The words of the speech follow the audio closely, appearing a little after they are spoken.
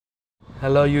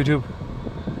Hello YouTube.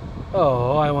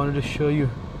 Oh, I wanted to show you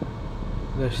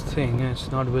this thing.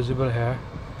 It's not visible here.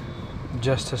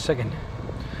 Just a second.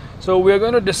 So we're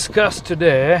going to discuss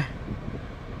today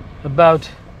about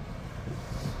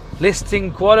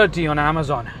listing quality on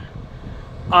Amazon.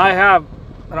 I have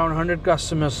around 100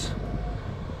 customers,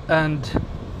 and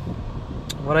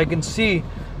what I can see,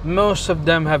 most of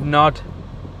them have not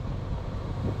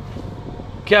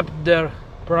kept their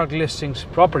product listings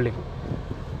properly.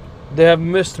 They have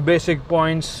missed basic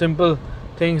points, simple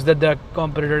things that their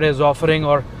competitor is offering,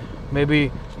 or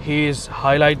maybe he is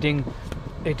highlighting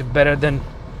it better than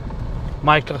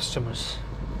my customers.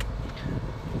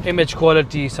 Image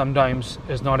quality sometimes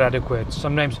is not adequate.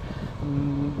 Sometimes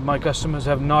my customers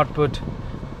have not put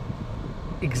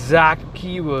exact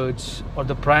keywords or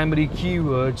the primary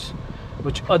keywords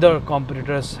which other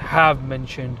competitors have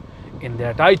mentioned in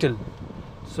their title.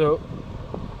 So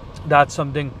that's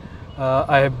something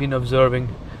I have been observing.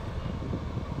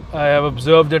 I have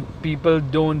observed that people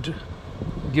don't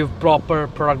give proper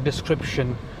product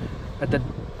description at the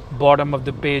bottom of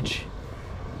the page,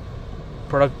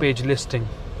 product page listing.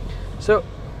 So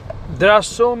there are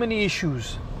so many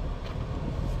issues,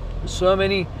 so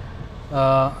many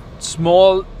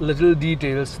small little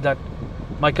details that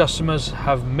my customers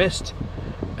have missed,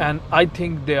 and I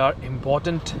think they are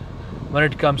important when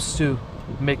it comes to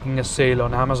making a sale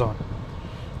on Amazon.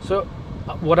 So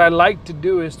what I like to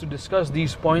do is to discuss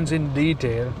these points in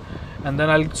detail, and then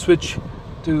I'll switch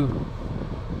to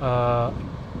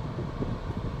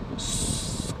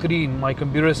my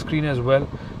computer screen as well,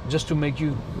 just to make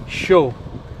you show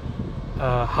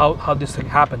how this thing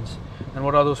happens and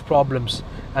what are those problems.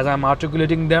 As I'm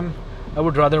articulating them, I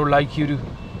would rather like you to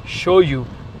show you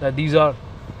that these are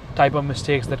type of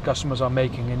mistakes that customers are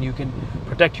making, and you can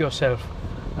protect yourself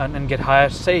and get higher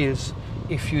sales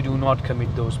if you do not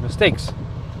commit those mistakes.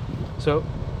 So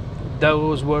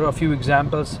those were a few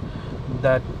examples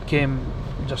that came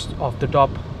just off the top.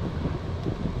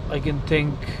 I can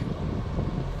think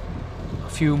a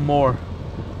few more.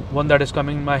 One that is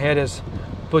coming in my head is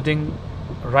putting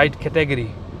right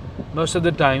category. Most of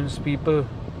the times people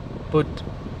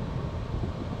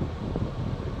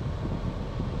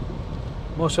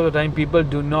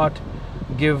do not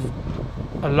give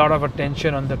a lot of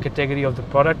attention on the category of the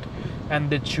product, and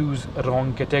they choose a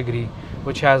wrong category,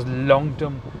 which has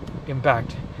long-term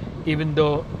impact. Even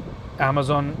though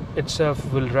Amazon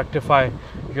itself will rectify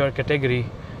your category,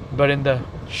 but in the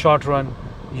short run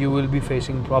you will be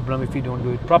facing problem if you don't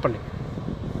do it properly.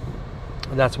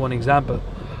 That's one example.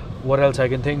 What else I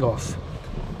can think of?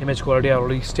 Image quality I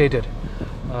already stated.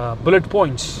 Bullet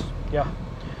points. Yeah.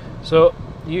 So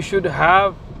you should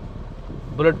have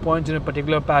bullet points in a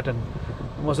particular pattern.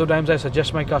 Most of the times I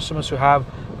suggest my customers to have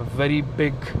a very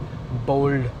big,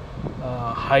 bold,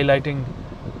 highlighting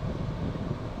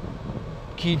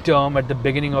key term at the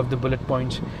beginning of the bullet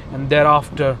points, and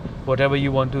thereafter whatever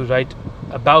you want to write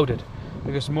about it,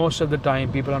 because most of the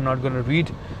time people are not going to read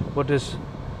what is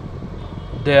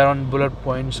there on bullet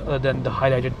points other than the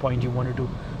highlighted point you wanted to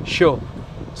show.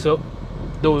 So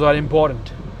those are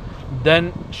important.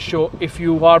 Then show, if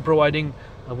you are providing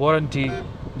a warranty,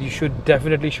 you should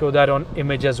definitely show that on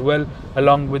image as well,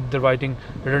 along with the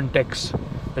written text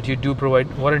that you do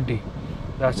provide warranty.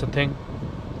 That's the thing.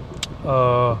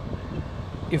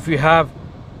 If you have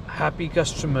happy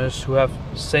customers who have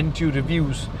sent you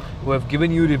reviews, who have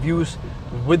given you reviews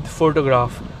with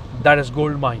photograph, that is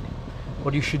gold mine.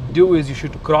 What you should do is you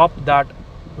should crop that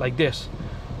like this,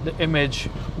 the image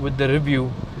with the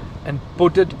review, and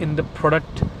put it in the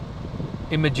product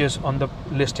images on the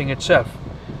listing itself.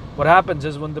 What happens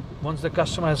is once the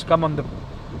customer has come on the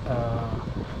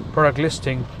product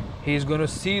listing, he is going to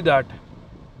see that,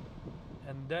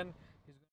 and then